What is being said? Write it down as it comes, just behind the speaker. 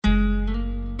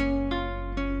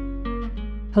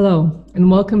Hello,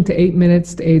 and welcome to 8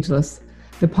 Minutes to Ageless,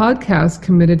 the podcast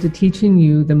committed to teaching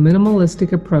you the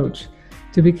minimalistic approach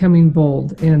to becoming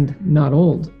bold and not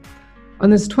old. On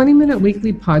this 20-minute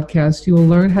weekly podcast, you will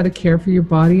learn how to care for your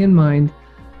body and mind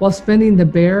while spending the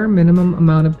bare minimum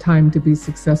amount of time to be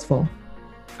successful.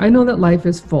 I know that life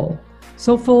is full,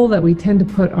 so full that we tend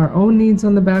to put our own needs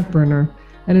on the back burner,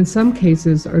 and in some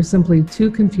cases are simply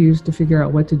too confused to figure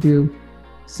out what to do,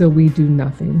 so we do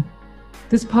nothing.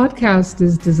 This podcast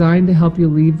is designed to help you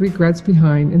leave regrets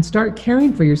behind and start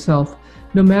caring for yourself,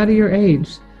 no matter your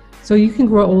age, so you can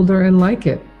grow older and like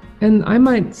it, and I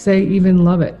might say even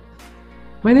love it.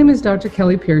 My name is Dr.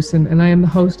 Kelly Pearson, and I am the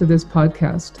host of this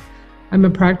podcast. I'm a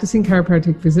practicing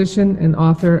chiropractic physician and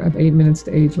author of 8 Minutes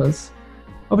to Ageless.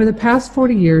 Over the past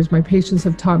 40 years, my patients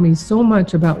have taught me so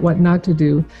much about what not to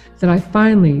do that I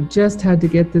finally just had to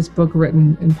get this book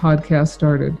written and podcast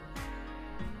started.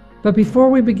 But before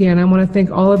we begin, I want to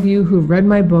thank all of you who've read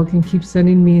my book and keep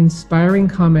sending me inspiring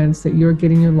comments that you're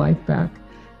getting your life back.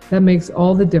 That makes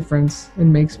all the difference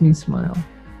and makes me smile.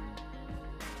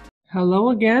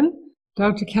 Hello again.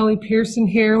 Dr. Kelly Pearson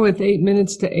here with 8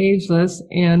 Minutes to Ageless,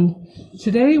 and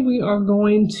today we are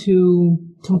going to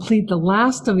complete the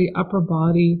last of the upper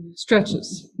body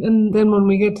stretches. And then when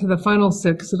we get to the final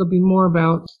 6, it'll be more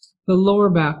about the lower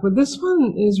back. But this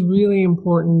one is really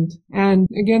important. And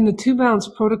again, the 2 bounce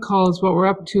protocol is what we're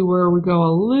up to, where we go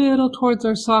a little towards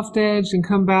our soft edge and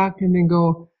come back and then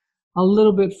go a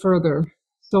little bit further.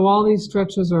 So all these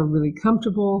stretches are really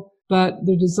comfortable, but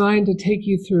they're designed to take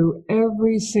you through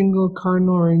every single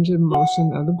cardinal range of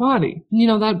motion of the body. You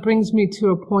know, that brings me to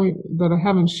a point that I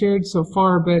haven't shared so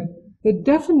far, but the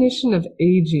definition of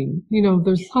aging,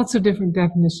 there's lots of different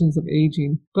definitions of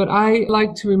aging, but I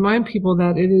like to remind people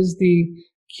that it is the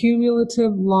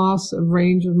cumulative loss of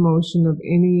range of motion of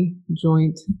any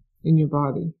joint in your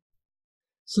body.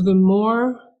 So the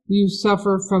more you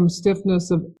suffer from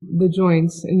stiffness of the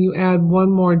joints and you add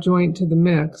one more joint to the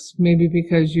mix, maybe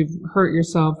because you've hurt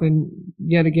yourself and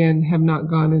yet again have not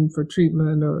gone in for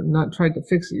treatment or not tried to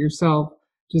fix it yourself,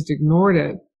 just ignored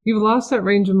it, you've lost that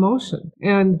range of motion.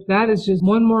 And that is just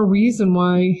one more reason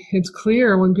why it's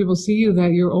clear when people see you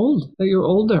that you're old, that you're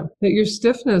older, that your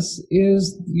stiffness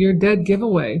is your dead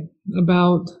giveaway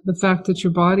about the fact that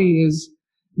your body is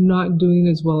not doing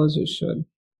as well as it should.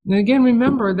 And again,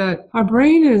 remember that our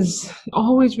brain is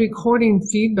always recording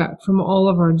feedback from all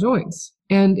of our joints.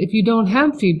 And if you don't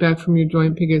have feedback from your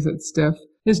joint because it's stiff,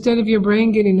 instead of your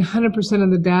brain getting 100%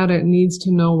 of the data it needs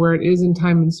to know where it is in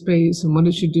time and space and what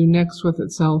it should do next with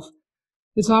itself,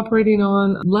 it's operating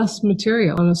on less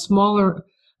material, on a smaller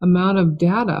amount of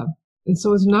data. And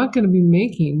so it's not going to be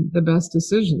making the best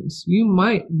decisions. You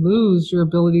might lose your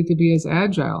ability to be as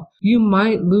agile. You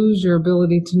might lose your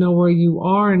ability to know where you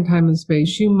are in time and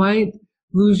space. You might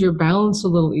lose your balance a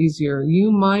little easier.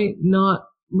 You might not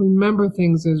remember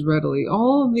things as readily.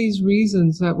 All of these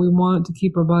reasons that we want to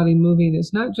keep our body moving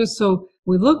is not just so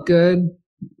we look good,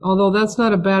 although that's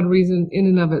not a bad reason in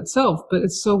and of itself, but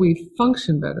it's so we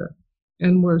function better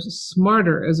and we're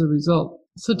smarter as a result.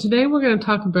 So today we're going to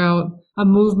talk about a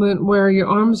movement where your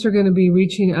arms are going to be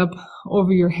reaching up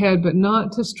over your head, but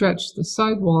not to stretch the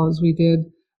sidewall as we did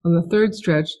on the third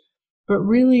stretch, but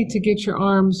really to get your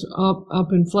arms up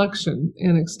in flexion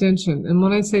and extension. And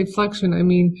when I say flexion, I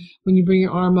mean when you bring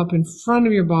your arm up in front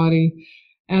of your body,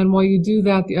 and while you do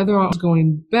that, the other arm is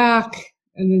going back,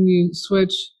 and then you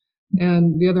switch,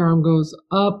 and the other arm goes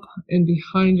up and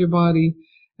behind your body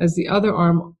as the other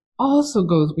arm also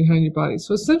goes behind your body.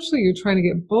 So essentially, you're trying to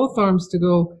get both arms to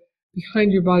go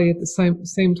behind your body at the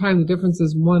same time. The difference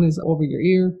is one is over your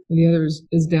ear and the other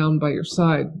is down by your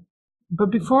side. But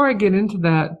before I get into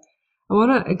that, I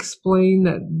want to explain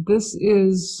that this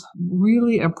is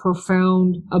really a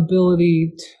profound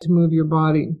ability to move your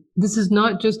body. This is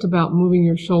not just about moving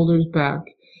your shoulders back.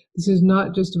 This is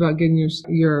not just about getting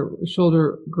your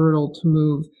shoulder girdle to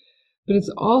move, but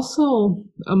it's also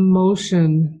a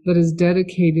motion that is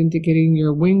dedicated to getting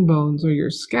your wing bones or your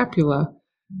scapula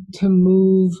to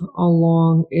move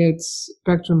along its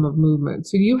spectrum of movement.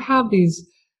 So you have these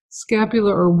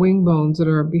scapula or wing bones that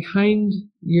are behind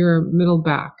your middle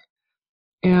back.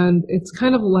 And it's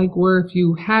kind of like where if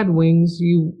you had wings,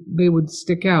 they would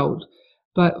stick out.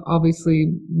 But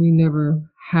obviously we never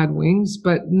had wings,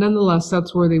 but nonetheless,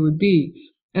 that's where they would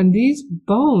be. And these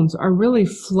bones are really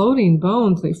floating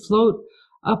bones. They float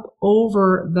up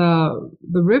over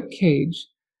the rib cage.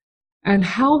 And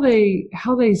how they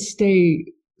stay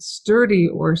sturdy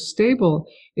or stable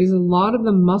is a lot of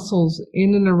the muscles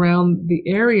in and around the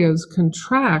areas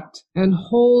contract and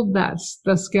hold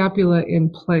the scapula in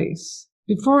place.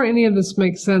 Before any of this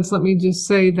makes sense, let me just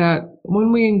say that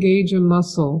when we engage a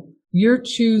muscle, you're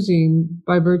choosing,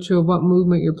 by virtue of what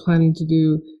movement you're planning to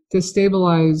do, to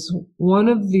stabilize one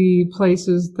of the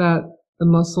places that the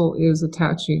muscle is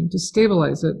attaching, to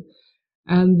stabilize it,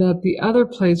 and that the other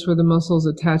place where the muscle is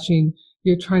attaching,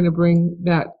 you're trying to bring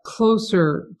that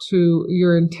closer to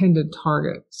your intended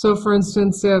target. So for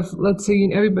instance, if, let's say,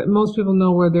 most people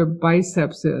know where their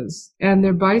biceps is, and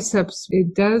their biceps,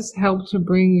 it does help to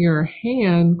bring your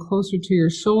hand closer to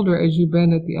your shoulder as you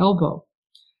bend at the elbow,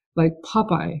 like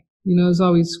Popeye, is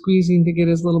always squeezing to get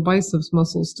his little biceps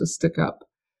muscles to stick up.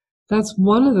 That's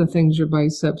one of the things your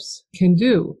biceps can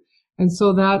do. And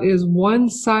so that is one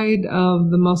side of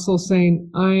the muscle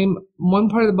saying, I'm one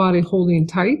part of the body holding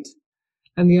tight,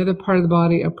 and the other part of the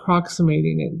body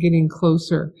approximating it, getting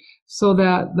closer, so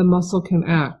that the muscle can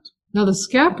act. Now the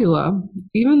scapula,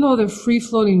 even though they're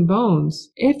free-floating bones,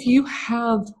 if you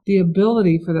have the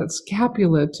ability for that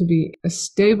scapula to be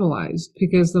stabilized,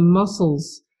 because the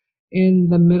muscles in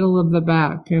the middle of the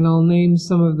back, and I'll name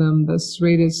some of them, the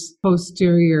serratus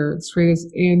posterior, serratus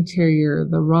anterior,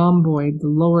 the rhomboid, the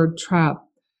lower trap.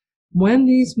 When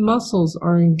these muscles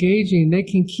are engaging, they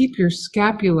can keep your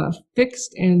scapula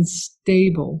fixed and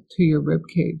stable to your rib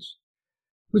cage,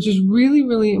 which is really,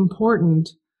 really important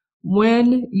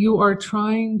when you are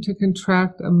trying to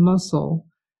contract a muscle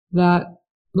that,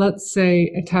 let's say,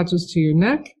 attaches to your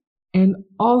neck and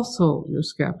also your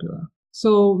scapula.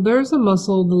 So there's a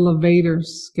muscle, the levator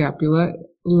scapula,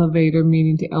 levator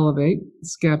meaning to elevate,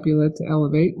 scapula to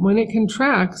elevate. When it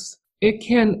contracts, it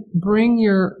can bring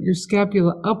your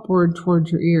scapula upward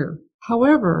towards your ear.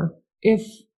 However,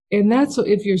 that's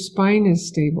if your spine is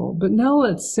stable. But now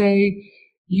let's say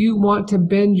you want to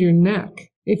bend your neck.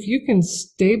 If you can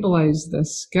stabilize the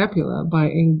scapula by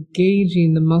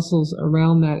engaging the muscles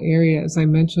around that area, as I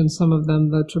mentioned, some of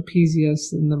them, the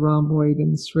trapezius and the rhomboid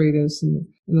and the serratus and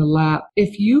the lat,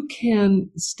 if you can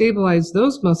stabilize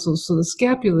those muscles so the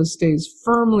scapula stays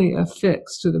firmly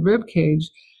affixed to the rib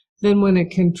cage, then when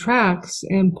it contracts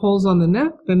and pulls on the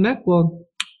neck will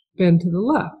bend to the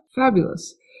left.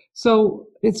 Fabulous. So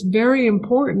it's very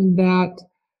important that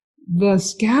the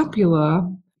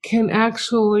scapula can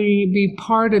actually be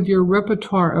part of your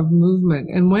repertoire of movement.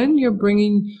 And when you're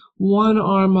bringing one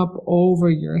arm up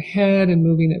over your head and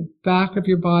moving it back of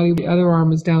your body, the other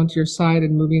arm is down to your side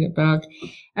and moving it back.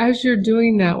 As you're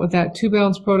doing that with that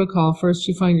 2-balance protocol, first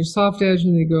you find your soft edge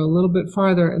and then you go a little bit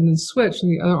farther and then switch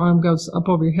and the other arm goes up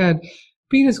over your head,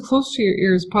 being as close to your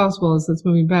ear as possible as it's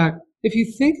moving back. If you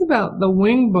think about the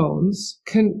wing bones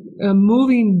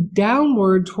moving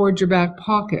downward towards your back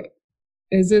pocket,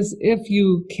 as if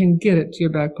you can get it to your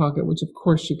back pocket, which of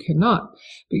course you cannot.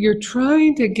 But you're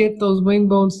trying to get those wing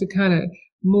bones to kind of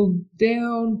move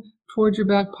down towards your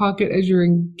back pocket as you're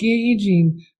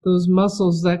engaging those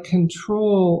muscles that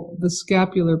control the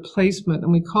scapular placement.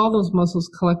 And we call those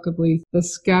muscles collectively the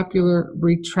scapular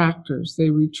retractors. They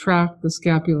retract the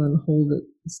scapula and hold it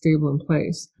stable in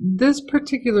place. This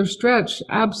particular stretch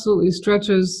absolutely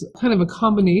stretches kind of a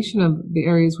combination of the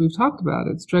areas we've talked about.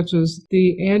 It stretches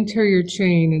the anterior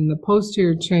chain and the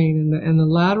posterior chain and the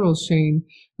lateral chain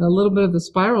and a little bit of the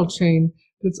spiral chain.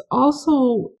 It's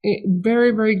also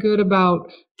very, very good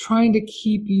about trying to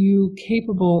keep you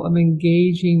capable of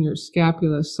engaging your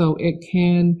scapula so it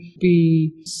can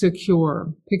be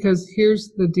secure. Because here's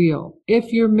the deal.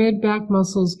 If your mid-back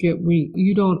muscles get weak,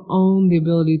 you don't own the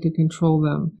ability to control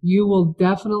them. You will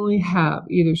definitely have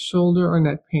either shoulder or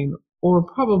neck pain, or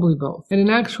probably both. And in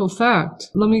actual fact,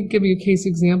 let me give you a case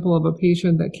example of a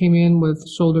patient that came in with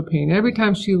shoulder pain. Every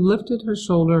time she lifted her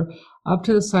shoulder up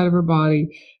to the side of her body,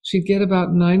 she'd get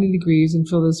about 90 degrees and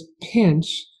feel this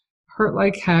pinch, hurt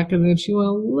like heck, and then if she went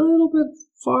a little bit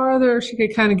farther, she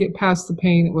could kind of get past the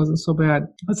pain. It wasn't so bad.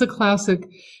 That's a classic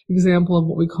example of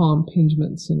what we call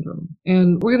impingement syndrome.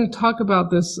 And we're going to talk about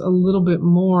this a little bit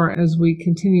more as we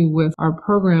continue with our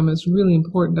program. It's really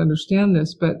important to understand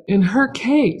this. But in her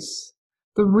case,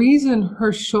 the reason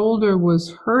her shoulder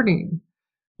was hurting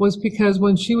was because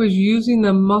when she was using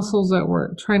the muscles that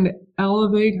were trying to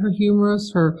elevate her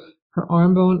humerus, her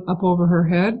arm bone up over her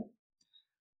head,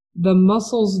 the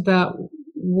muscles that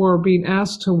were being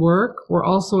asked to work were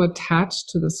also attached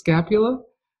to the scapula,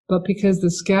 but because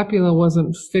the scapula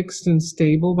wasn't fixed and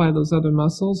stable by those other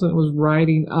muscles and it was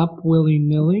riding up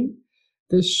willy-nilly,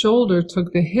 the shoulder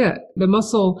took the hit. The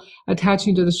muscle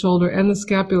attaching to the shoulder and the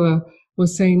scapula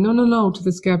was saying, no, to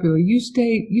the scapula, you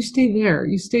stay there,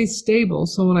 you stay stable,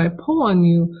 so when I pull on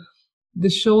you, the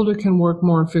shoulder can work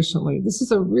more efficiently. This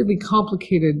is a really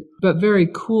complicated but very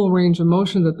cool range of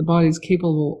motion that the body is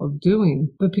capable of doing.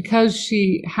 But because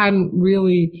she hadn't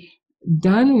really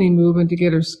done any movement to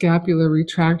get her scapular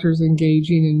retractors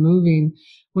engaging and moving.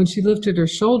 When she lifted her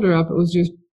shoulder up, it was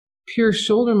just pure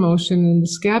shoulder motion, and the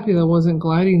scapula wasn't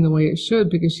gliding the way it should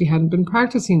because she hadn't been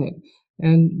practicing it.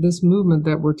 And this movement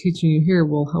that we're teaching you here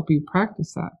will help you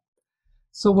practice that.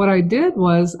 So what I did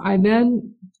was I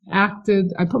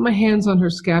put my hands on her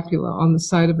scapula on the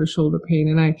side of her shoulder pain,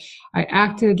 and I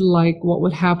acted like what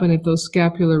would happen if those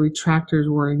scapular retractors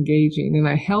were engaging. And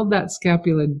I held that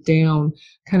scapula down,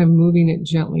 kind of moving it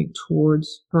gently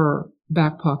towards her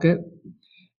back pocket.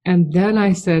 And then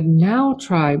I said, now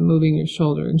try moving your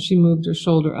shoulder. And she moved her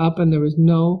shoulder up, and there was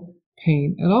no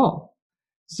pain at all.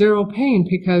 Zero pain,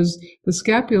 because the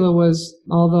scapula was,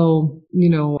 although,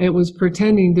 it was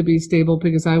pretending to be stable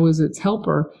because I was its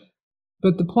helper.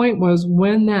 But the point was,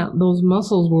 when those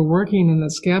muscles were working and the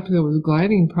scapula was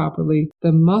gliding properly,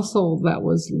 the muscle that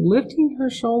was lifting her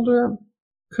shoulder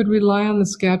could rely on the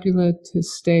scapula to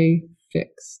stay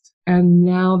fixed. And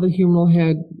now the humeral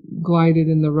head glided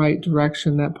in the right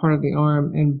direction, that part of the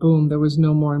arm, and boom, there was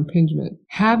no more impingement.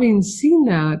 Having seen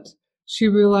that, she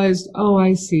realized, oh,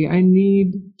 I see, I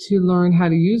need to learn how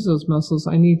to use those muscles.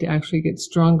 I need to actually get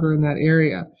stronger in that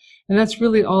area. And that's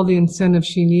really all the incentive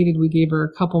she needed. We gave her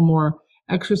a couple more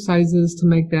exercises to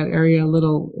make that area a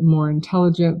little more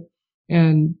intelligent,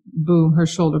 and boom, her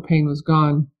shoulder pain was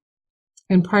gone.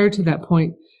 And prior to that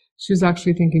point, she was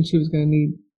actually thinking she was going to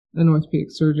need an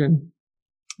orthopedic surgeon.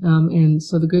 And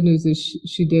so the good news is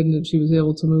she did, and she was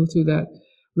able to move through that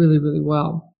really, really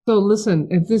well. So listen,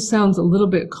 if this sounds a little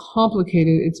bit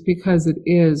complicated, it's because it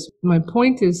is. My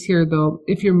point is here, though,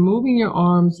 if you're moving your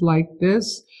arms like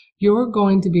this, you're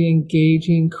going to be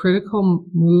engaging critical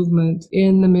movement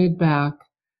in the mid-back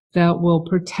that will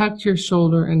protect your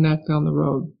shoulder and neck down the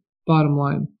road, bottom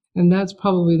line. And that's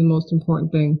probably the most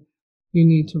important thing you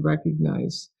need to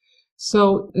recognize.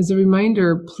 So as a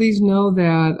reminder, please know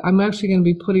that I'm actually going to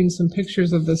be putting some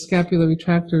pictures of the scapular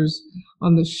retractors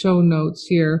on the show notes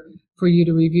here for you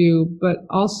to review. But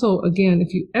also, again,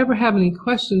 if you ever have any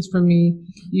questions for me,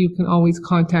 you can always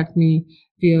contact me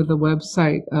via the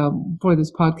website for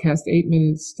this podcast,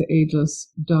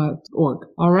 8minutestoageless.org.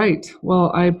 All right.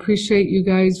 Well, I appreciate you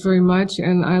guys very much,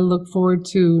 and I look forward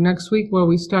to next week where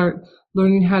we start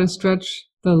learning how to stretch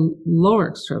the lower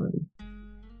extremity.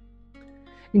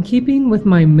 In keeping with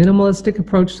my minimalistic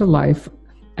approach to life,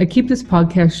 I keep this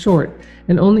podcast short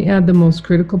and only add the most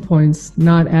critical points,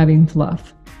 not adding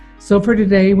fluff. So for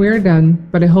today, we are done,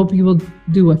 but I hope you will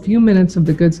do a few minutes of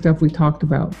the good stuff we talked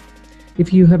about.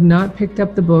 If you have not picked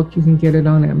up the book, you can get it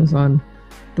on Amazon.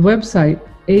 The website,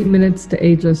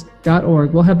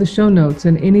 8minutestoageless.org, will have the show notes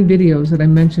and any videos that I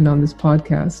mentioned on this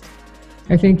podcast.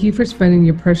 I thank you for spending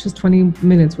your precious 20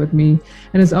 minutes with me,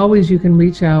 and as always, you can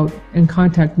reach out and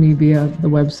contact me via the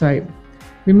website.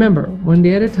 Remember, one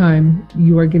day at a time,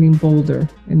 you are getting bolder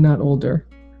and not older.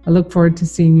 I look forward to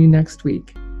seeing you next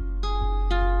week.